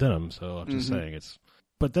a lot of denim. So I'm just saying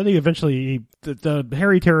But then he eventually, the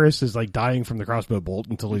Harry terrorist is like dying from the crossbow bolt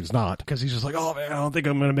until he's not because he's just like, oh man, I don't think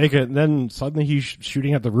I'm going to make it. And then suddenly he's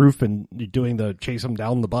shooting at the roof and doing the chase him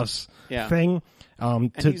down the bus thing.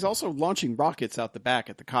 And he's also launching rockets out the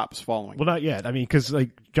back at the cops following. Well, not yet. I mean, because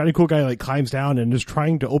like Johnny Cool Guy like climbs down and is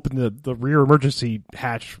trying to open the rear emergency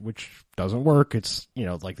hatch, which doesn't work. It's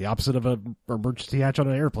like the opposite of an emergency hatch on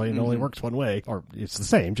an airplane. It only works one way, or it's the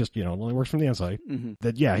same. Just it only works from the inside. Mm-hmm.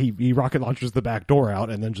 That he rocket launches the back door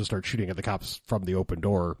out and then just starts shooting at the cops from the open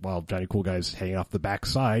door while Johnny Cool Guy's hanging off the back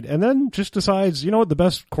side, and then just decides, what the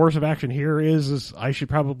best course of action here is I should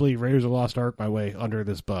probably Raiders of the Lost Ark my way under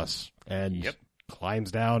this bus and.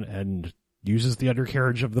 Climbs down and uses the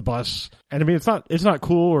undercarriage of the bus. And I mean, it's not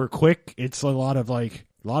cool or quick. It's a lot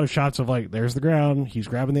of shots of like, there's the ground. He's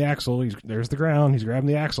grabbing the axle. There's the ground. He's grabbing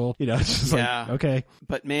the axle. It's just like, okay.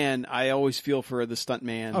 But man, I always feel for the stunt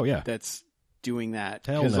man. Oh, yeah. That's doing that.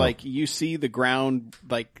 Because like you see the ground,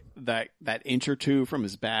 like that inch or two from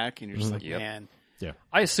his back and you're just like, man. Yeah.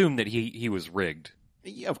 I assume that he was rigged.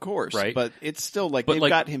 Yeah, of course, right? But it's still like they've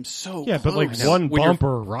got him so close. But like one bump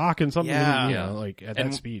or rock and something, like at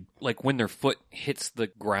that speed. Like when their foot hits the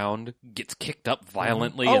ground, gets kicked up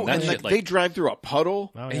violently, and that shit, they drive through a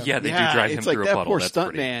puddle. Oh, yeah. They do drive him through a puddle. Poor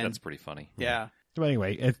stunt man. That's pretty funny. Yeah. So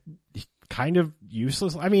anyway, it's kind of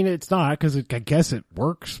useless. I mean, it's not because I guess it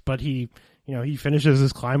works, but he finishes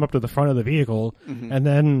his climb up to the front of the vehicle, and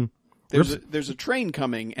then there's a train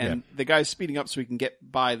coming, and the guy's speeding up so he can get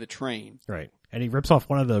by the train. Right. And he rips off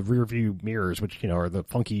one of the rear view mirrors, which, are the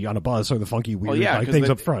funky on a bus or the funky weird things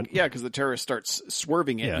up front. Yeah, because the terrorist starts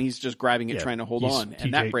swerving it, and he's just grabbing it, trying to hold on,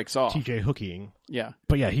 and that breaks off. TJ hooking. Yeah.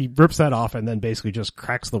 But yeah, he rips that off and then basically just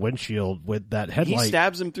cracks the windshield with that headlight. He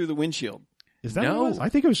stabs him through the windshield. Is that what it was? I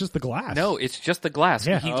think it was just the glass. No, it's just the glass.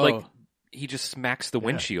 Yeah. He he just smacks the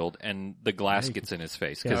windshield and the glass gets in his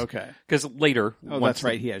face. Okay. Because later, that's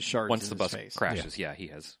right. He has shards. Once in the his bus face. crashes, he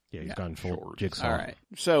has. Yeah, he's gone full shards. jigsaw. All right.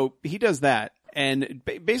 So he does that. And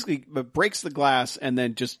basically breaks the glass and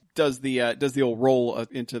then just does the old roll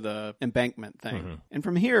into the embankment thing. Mm-hmm. And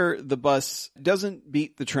from here, the bus doesn't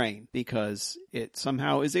beat the train because it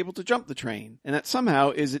somehow is able to jump the train. And that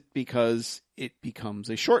somehow is it because it becomes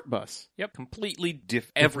a short bus. Yep, completely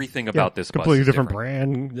everything about this bus completely is different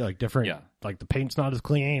brand, like different. Yeah. Like the paint's not as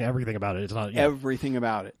clean. Everything about it. It's not everything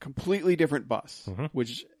about it. Completely different bus,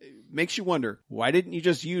 which makes you wonder, why didn't you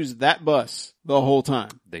just use that bus the whole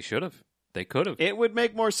time? They should have. They could have. It would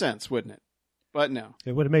make more sense, wouldn't it? But no.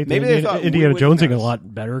 It would have made Maybe Indiana Jonesing a lot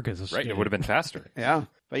better because it would have been faster. Yeah,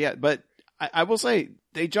 but I will say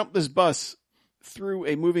they jumped this bus through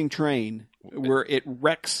a moving train where it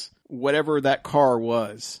wrecks whatever that car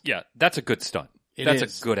was. Yeah, that's a good stunt.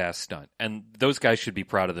 That's a good ass stunt, and those guys should be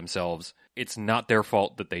proud of themselves. It's not their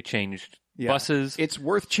fault that they changed buses. It's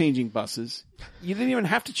worth changing buses. You didn't even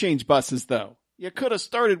have to change buses, though. You could have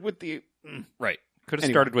started with the right. Could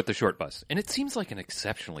have started with the short bus. And it seems like an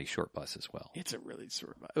exceptionally short bus as well. It's a really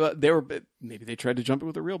short bus. Maybe they tried to jump it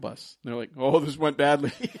with a real bus. They're like, oh, this went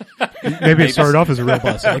badly. Maybe it started off as a real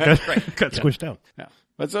bus. Got squished down. Yeah.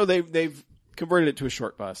 But so they've converted it to a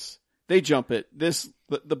short bus. They jump it.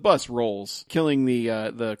 The bus rolls, killing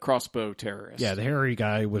the crossbow terrorist. Yeah, the hairy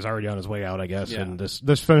guy was already on his way out, I guess, and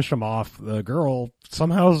this finished him off. The girl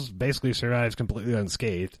somehow basically survives completely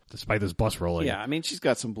unscathed, despite this bus rolling. Yeah, I mean, she's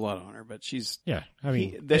got some blood on her, but she's... Yeah, I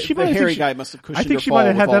mean... the hairy guy must have cushioned her fall. I think she might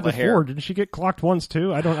have had that before. Hair. Didn't she get clocked once,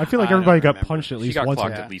 too? I feel like everybody got punched at least once. She got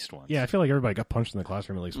clocked at least once. Yeah, I feel like everybody got punched in the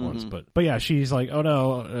classroom at least once. But yeah, she's like, oh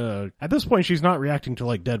no. At this point, she's not reacting to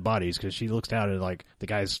like dead bodies because she looks down at like the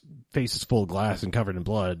guy's face is full of glass and covered in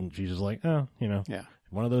blood, and she's just like, oh,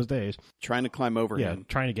 one of those days. Trying to climb over him.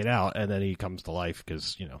 Trying to get out, and then he comes to life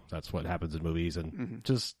because, that's what happens in movies, and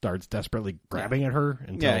just starts desperately grabbing at her.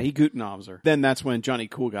 He Gutenobs her. Then that's when Johnny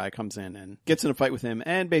Cool Guy comes in and gets in a fight with him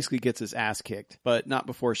and basically gets his ass kicked, but not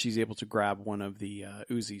before she's able to grab one of the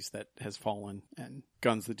Uzis that has fallen and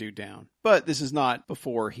guns the dude down. But this is not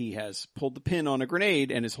before he has pulled the pin on a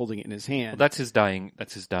grenade and is holding it in his hand. Well, that's his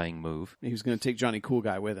dying move. He was going to take Johnny Cool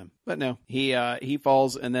Guy with him. But no, he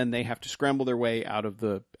falls, and then they have to scramble their way out of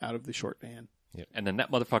the short van. Yep. And then that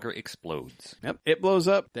motherfucker explodes. Yep, it blows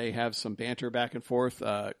up. They have some banter back and forth,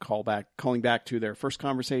 calling back to their first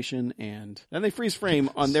conversation, and then they freeze frame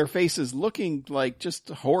on their faces, looking like just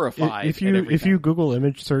horrified. If you Google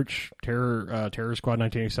image search Terror Squad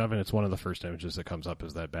 1987, it's one of the first images that comes up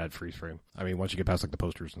is that bad freeze frame. I mean, once you get past like the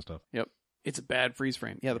posters and stuff. Yep, it's a bad freeze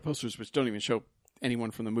frame. Yeah, the posters which don't even show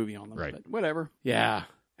anyone from the movie on them. Right. But whatever. Yeah,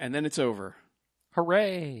 and then it's over.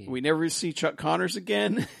 Hooray! We never see Chuck Connors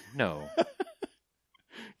again. No.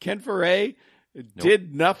 Ken Foray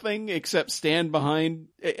did nothing except stand behind.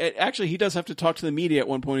 Actually, he does have to talk to the media at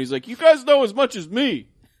one point. He's like, "You guys know as much as me."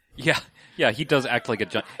 Yeah, he does act like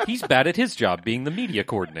he's bad at his job, being the media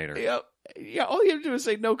coordinator. Yeah. All you have to do is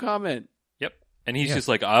say no comment. Yep, and he's just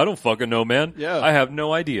like, "I don't fucking know, man. Yeah, I have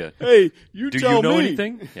no idea." Hey, do tell you know me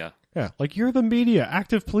anything? Yeah. Yeah, like you're the media,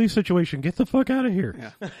 active police situation. Get the fuck out of here.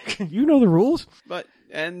 Yeah. You know the rules.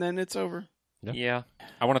 And then it's over. Yeah.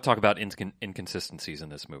 I want to talk about inconsistencies in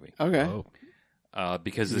this movie. Okay.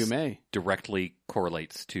 Because this directly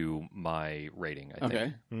correlates to my rating, I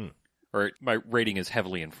think. Okay. Or my rating is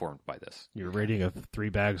heavily informed by this. Your rating of 3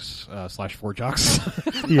 bags / 4 jocks.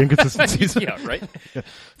 The inconsistencies. Yeah, right?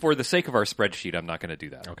 For the sake of our spreadsheet, I'm not going to do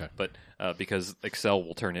that. Okay. But because Excel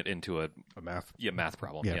will turn it into a math. Yeah, math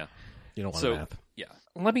problem. Yeah. You don't want math. Yeah.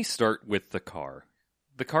 Let me start with the car.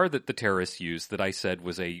 The car that the terrorists used that I said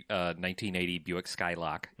was a 1980 Buick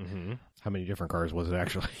Skylark. Mm-hmm. How many different cars was it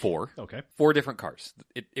actually? 4. Okay. 4 different cars.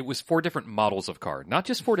 It was 4 different models of car. Not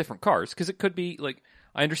just 4 different cars, because it could be like,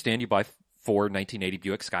 I understand you buy 4 1980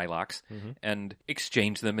 Buick Skylarks and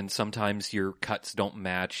exchange them, and sometimes your cuts don't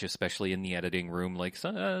match, especially in the editing room. Like,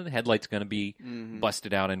 the headlight's going to be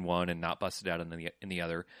busted out in one and not busted out in the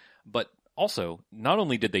other. But also, not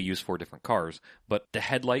only did they use 4 different cars, but the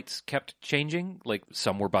headlights kept changing. Like,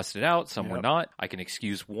 some were busted out, some were not. I can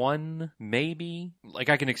excuse one, maybe. Like,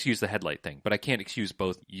 I can excuse the headlight thing, but I can't excuse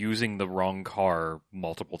both using the wrong car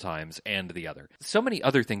multiple times and the other. So many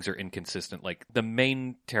other things are inconsistent. Like, the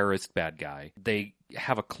main terrorist bad guy, they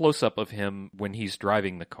have a close-up of him when he's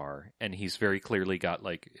driving the car, and he's very clearly got,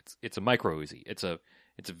 like, it's a micro Uzi. It's a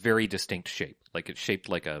very distinct shape. Like, it's shaped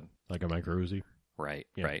like a micro Uzi. Right,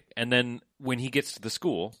 right. And then when he gets to the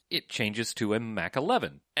school, it changes to a Mac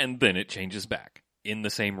 11. And then it changes back in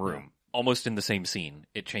the same room. almost in the same scene,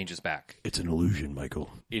 it changes back. It's an illusion, Michael.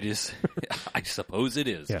 It is. I suppose it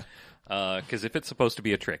is. Yeah. Because if it's supposed to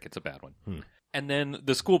be a trick, it's a bad one. And then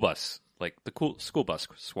the school bus, like the cool school bus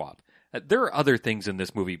swap. There are other things in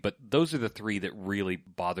this movie, but those are the three that really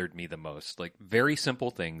bothered me the most. Like, very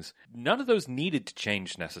simple things. None of those needed to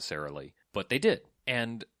change necessarily, but they did.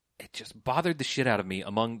 And it just bothered the shit out of me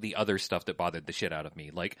among the other stuff that bothered the shit out of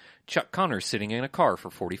me. Like Chuck Connors sitting in a car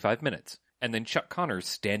for 45 minutes. And then Chuck Connors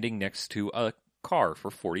standing next to a car for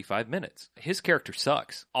 45 minutes. His character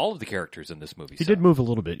sucks. All of the characters in this movie He suck. did move a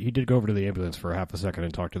little bit. He did go over to the ambulance for a half a second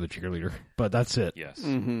and talk to the cheerleader. But that's it. Yes.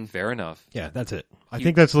 Fair enough. Yeah, that's it. I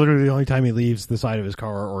think that's literally the only time he leaves the side of his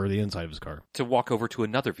car or the inside of his car. To walk over to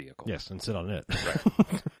another vehicle. Yes, and sit on it.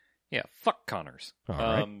 Right. Yeah, fuck Connors. All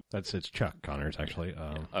right. It's Chuck Connors, actually.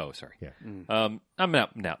 Oh, sorry. Yeah. I'm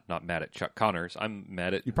not mad at Chuck Connors. I'm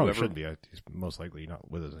mad at You probably whoever... shouldn't be. He's most likely not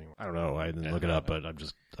with us anymore. I don't know. I didn't look it up, but I'm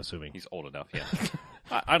just assuming. He's old enough, yeah.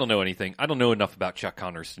 I don't know anything. I don't know enough about Chuck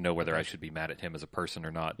Connors to know whether I should be mad at him as a person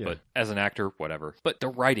or not. Yeah. But as an actor, whatever. But the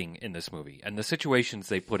writing in this movie and the situations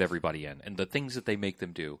they put everybody in and the things that they make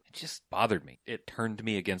them do, it just bothered me. It turned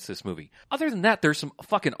me against this movie. Other than that, there's some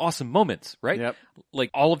fucking awesome moments, right? Yep. Like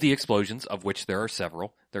all of the explosions, of which there are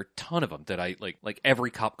several. There are a ton of them that I like. Like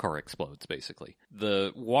every cop car explodes, basically.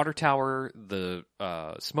 The water tower, the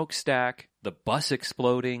smokestack, the bus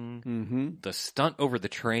exploding, the stunt over the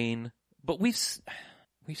train. But we've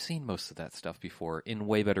seen most of that stuff before in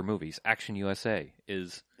way better movies. Action USA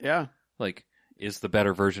is the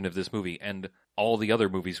better version of this movie, and all the other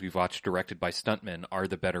movies we've watched directed by stuntmen are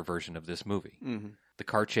the better version of this movie. The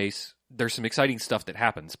car chase, there's some exciting stuff that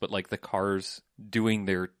happens, but like the cars doing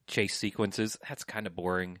their chase sequences, that's kind of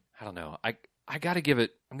boring. I don't know. I'm going to give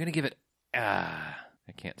it, I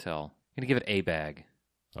can't tell. I'm going to give it a bag.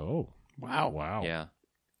 Oh. Wow. Yeah.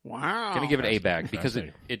 Wow. I'm going to give it a bag because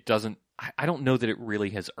it doesn't, I don't know that it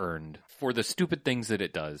really has earned for the stupid things that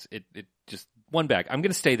it does. It just one bag. I'm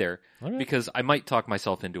going to stay there because I might talk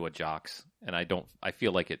myself into a jocks, and I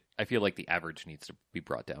feel like the average needs to be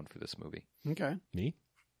brought down for this movie. Okay. Me?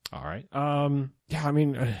 All right. Yeah, I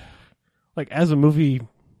mean, like as a movie,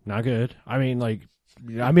 not good. I mean,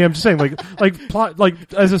 I'm just saying, like plot,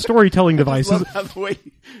 like as a storytelling device.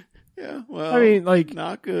 Yeah. Well, I mean, like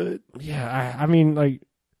not good. Yeah. I mean, like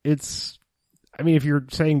it's. I mean, if you're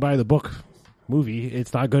saying by the book movie,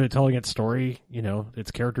 it's not good at telling its story. You know, its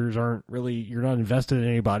characters aren't really. You're not invested in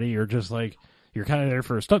anybody. You're just like you're kind of there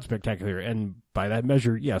for a stunt spectacular, and by that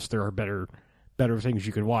measure, yes, there are better things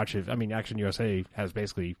you could watch. Action USA has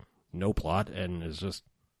basically no plot and is just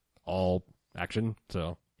all action.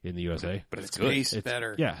 So in the USA, but it's good. Paced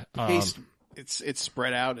better. Yeah, it's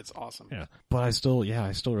spread out. It's awesome. Yeah, but I still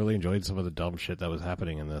really enjoyed some of the dumb shit that was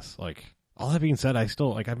happening in this. Like all that being said, I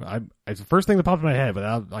still like it's the first thing that popped in my head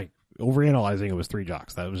without like overanalyzing. It was Three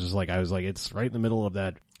Jocks. That was just like I was like it's right in the middle of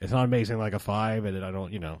that. It's not amazing like a 5, and I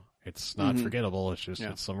don't it's not forgettable. It's just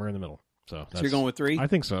it's somewhere in the middle. So you're going with 3? I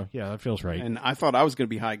think so. Yeah, that feels right. And I thought I was going to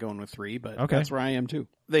be high going with 3, but that's where I am too.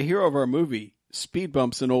 The hero of our movie speed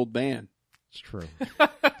bumps an old man. It's true.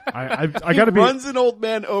 I gotta be runs an old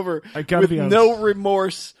man over with no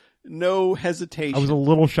remorse, no hesitation. I was a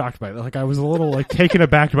little shocked by that. Like I was a little like taken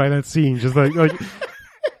aback by that scene. Just like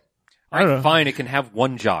I don't know. Fine, it can have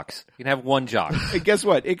one jocks. You can have one jock. And guess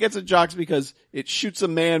what? It gets a jocks because it shoots a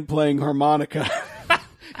man playing harmonica.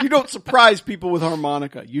 You don't surprise people with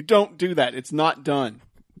harmonica. You don't do that. It's not done.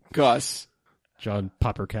 Gus. John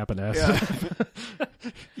Popper Capanes.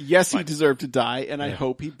 Yeah. Yes, he deserved to die, and I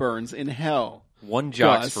hope he burns in hell. One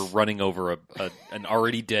jocks for running over an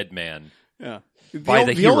already dead man. Yeah.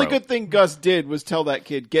 The only good thing Gus did was tell that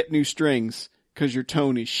kid, get new strings, because your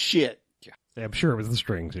tone is shit. Yeah, I'm sure it was the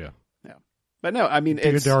strings, yeah. But no, I mean,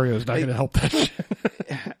 Dario's not going to help that shit.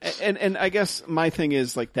 And I guess my thing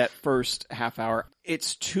is like that first half hour,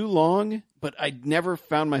 it's too long, but I never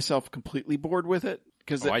found myself completely bored with it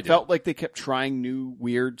because it felt like they kept trying new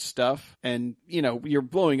weird stuff, and you're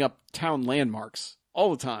blowing up town landmarks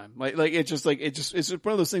all the time. Like it's just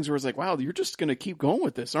one of those things where it's like, wow, you're just going to keep going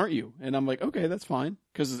with this, aren't you? And I'm like, okay, that's fine,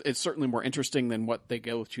 because it's certainly more interesting than what they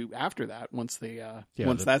go to after that. Once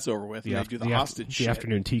that's over with, and they do the hostage shit. The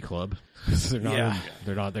afternoon tea club.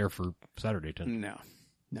 They're not there for Saturday tent.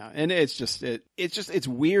 No, and it's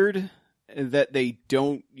weird that they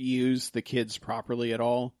don't use the kids properly at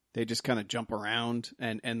all. They just kind of jump around,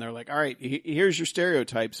 and they're like, all right, here's your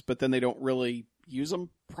stereotypes, but then they don't really use them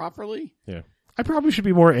properly. Yeah. I probably should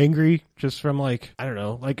be more angry just from like, I don't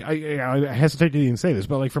know, like I hesitate to even say this,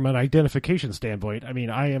 but like from an identification standpoint, I mean,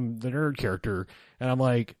 I am the nerd character, and I'm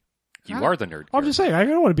like, You are the nerd. I'm just saying, I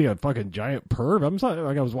don't want to be a fucking giant perv. I'm not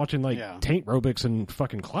like I was watching like Yeah. taint aerobics in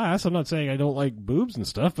fucking class. I'm not saying I don't like boobs and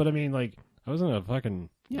stuff, but I mean, like, I wasn't a fucking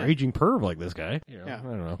raging perv like this guy. You know, Yeah. I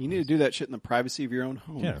don't know. You need to do that shit in the privacy of your own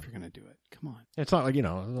home Yeah. if you're going to do it. Come on. It's not like, you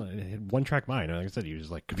know, one track mind. Like I said, he was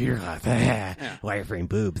like, computer class, wireframe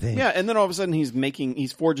boob thing. Yeah, and then all of a sudden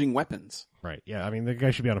he's forging weapons. Right. Yeah. I mean, the guy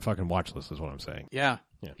should be on a fucking watch list, is what I'm saying. Yeah.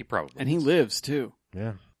 He probably And he lives too.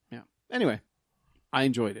 Yeah. Yeah. Anyway, I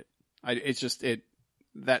enjoyed it. It's just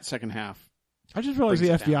that second half. I just realized the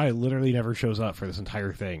Brings it FBI literally never shows up for this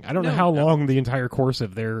entire thing. I don't know No, how no. long the entire course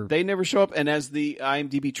of their... They never show up, and as the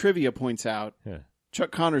IMDb trivia points out,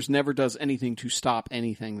 Chuck Connors never does anything to stop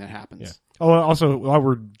anything that happens. Yeah. Oh, also, while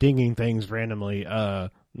we're dinging things randomly,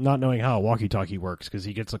 not knowing how a walkie-talkie works, because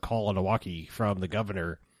he gets a call on a walkie from the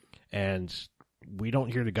governor, and we don't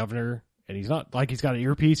hear the governor, and he's not like he's got an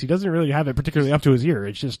earpiece. He doesn't really have it particularly up to his ear.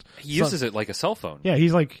 It's just... He uses it like a cell phone. Yeah,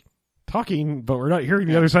 he's like talking, but we're not hearing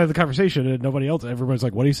the other side of the conversation, and nobody else, everybody's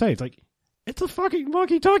like, what do you say? It's like, it's a fucking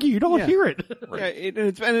walkie-talkie. You don't hear it. Right.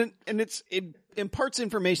 Yeah, it imparts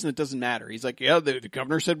information that doesn't matter. He's like, yeah, the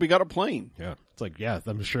governor said we got a plane. Yeah. It's like, yeah,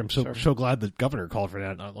 I'm sure. I'm so glad the governor called for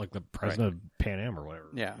that, not like the president of Pan Am or whatever.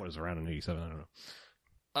 Yeah. What is around in 87? I don't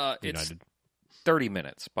know. It's 30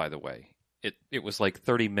 minutes, by the way. It was like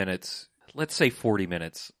 30 minutes, let's say 40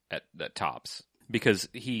 minutes at tops, because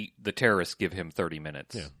the terrorists give him 30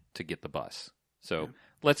 minutes to get the bus. So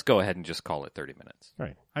let's go ahead and just call it 30 minutes.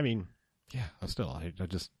 Right. I mean, yeah, I feel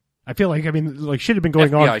like, shit had been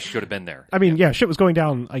going on. FBI should have been there. I mean, shit was going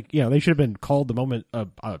down. Like, they should have been called the moment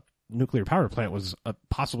a nuclear power plant was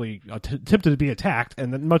possibly attempted to be attacked,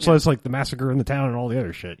 and then much less like the massacre in the town and all the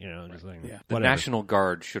other shit. Just like, The National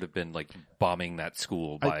Guard should have been like bombing that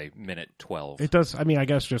school by minute 12. It does. I mean, I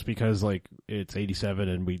guess just because like it's 87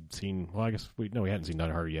 and we'd seen. Well, I guess we hadn't seen Die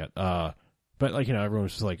Hard yet. But like, everyone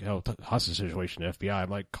was just like, oh, hostage situation, FBI.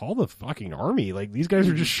 I'm like, call the fucking army. Like, these guys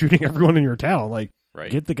are just shooting everyone in your town. Like,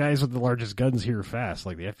 get the guys with the largest guns here fast.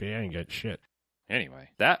 Like, the FBI ain't got shit. Anyway,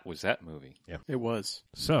 that was that movie. Yeah. It was.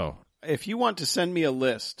 So, if you want to send me a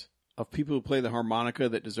list of people who play the harmonica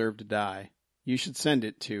that deserve to die, you should send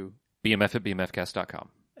it to BMF@BMFcast.com.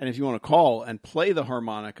 And if you want to call and play the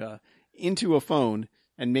harmonica into a phone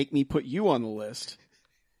and make me put you on the list,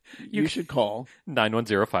 you should call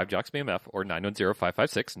 910-5-JOCKS-BMF or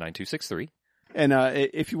 910-556-9263. And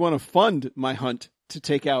if you want to fund my hunt to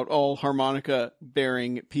take out all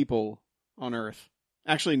harmonica-bearing people on Earth.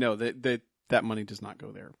 Actually, no, that money does not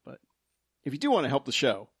go there. But if you do want to help the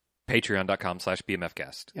show,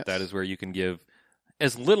 Patreon.com/BMFcast. Yes. That is where you can give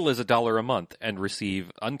as little as $1 a month and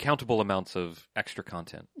receive uncountable amounts of extra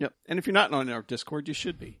content. Yep. And if you're not on our Discord, you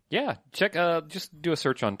should be. Yeah, check. Just do a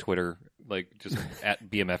search on Twitter, like just at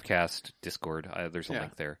BMFcast Discord. There's a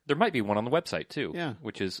link there. There might be one on the website too. Yeah.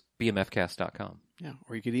 Which is BMFcast.com. Yeah.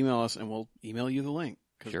 Or you could email us and we'll email you the link.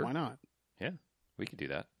 Because Sure. why not? Yeah, we could do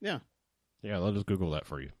that. Yeah. yeah, I'll just Google that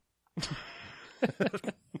for you.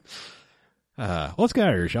 Let's get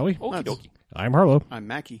out of here, shall we? Okie dokie. I'm Harlow. I'm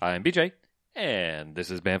Mackie. I'm BJ, and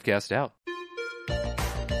this is BMFcast out.